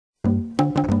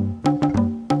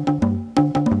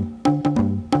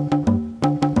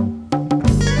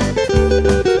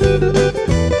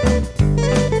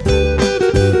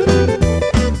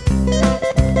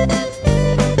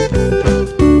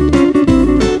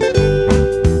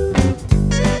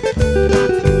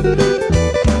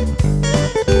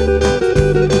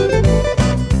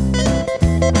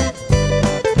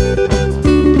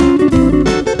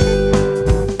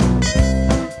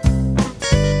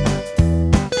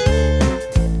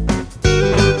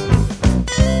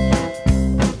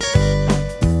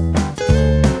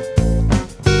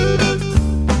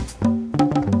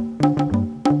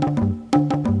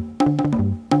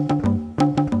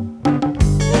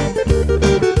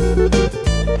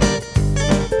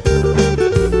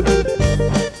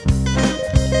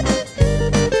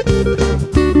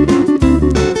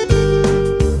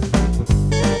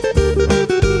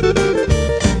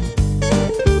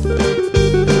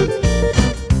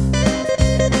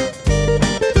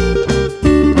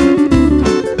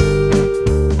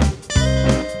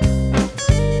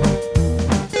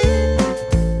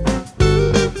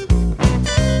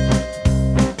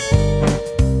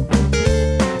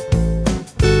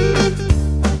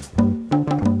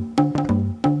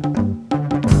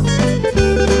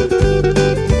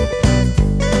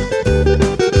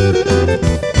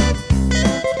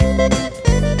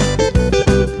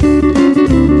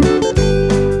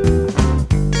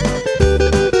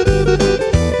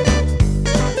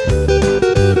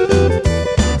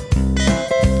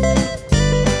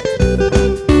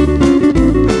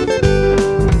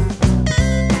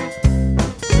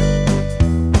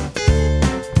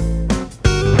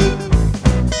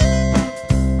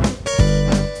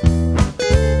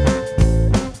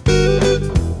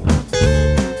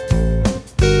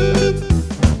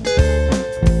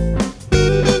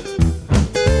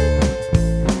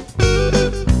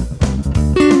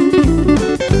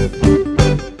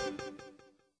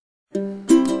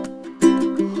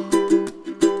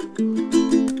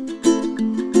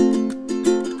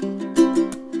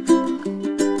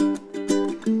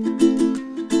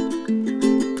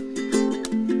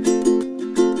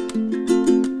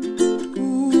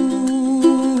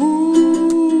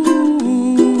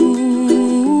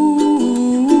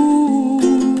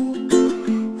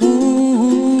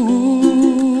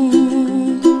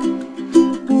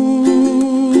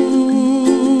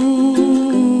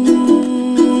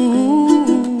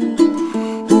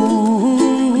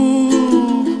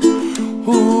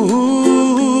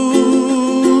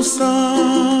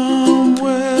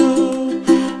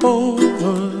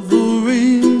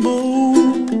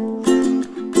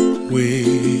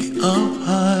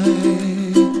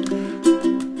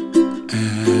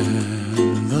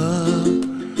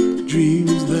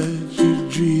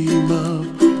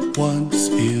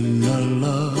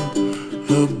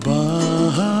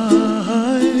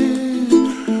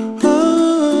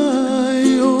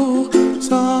oh,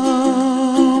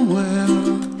 somewhere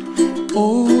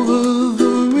over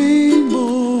the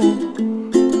rainbow,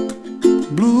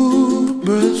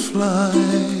 bluebirds fly,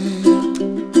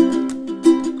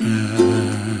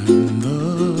 and the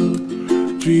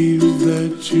dreams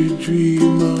that you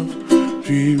dream of,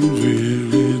 dreams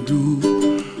really do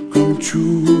come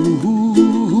true.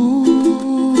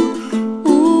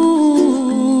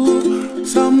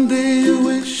 Someday you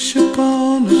wish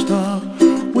upon a star,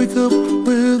 wake up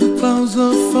where the clouds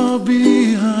are far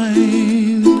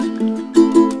behind.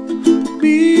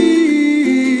 Be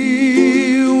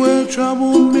where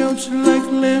trouble melts like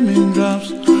lemon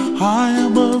drops, high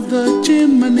above the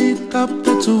chimney top.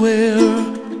 That's where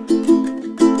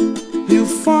you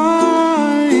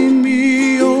find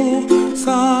me, oh,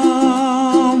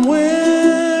 somewhere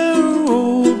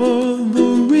over the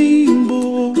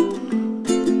rainbow,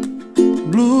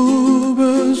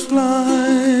 bluebirds fly,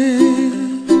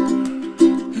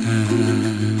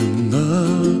 and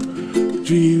the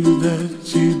dreams that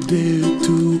you dare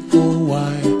to, oh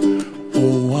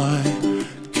why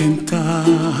can't I?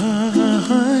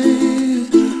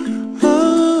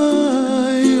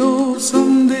 Oh,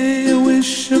 someday I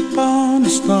wish upon a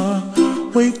star,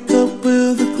 wake up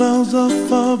where the clouds are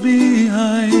far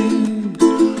behind.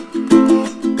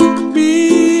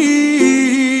 Be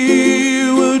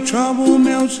where trouble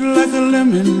melts like a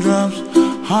lemon drops,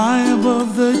 high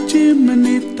above the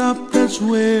chimney top. That's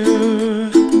where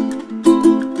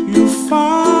you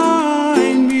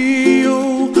find me,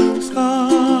 oh,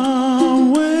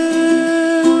 somewhere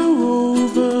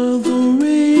over the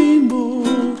rainbow,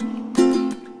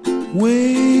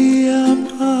 way up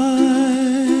high.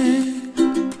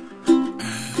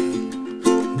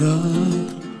 The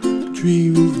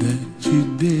dreams that you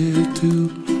dare to,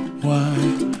 why,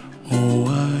 oh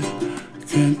why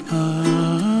can't I?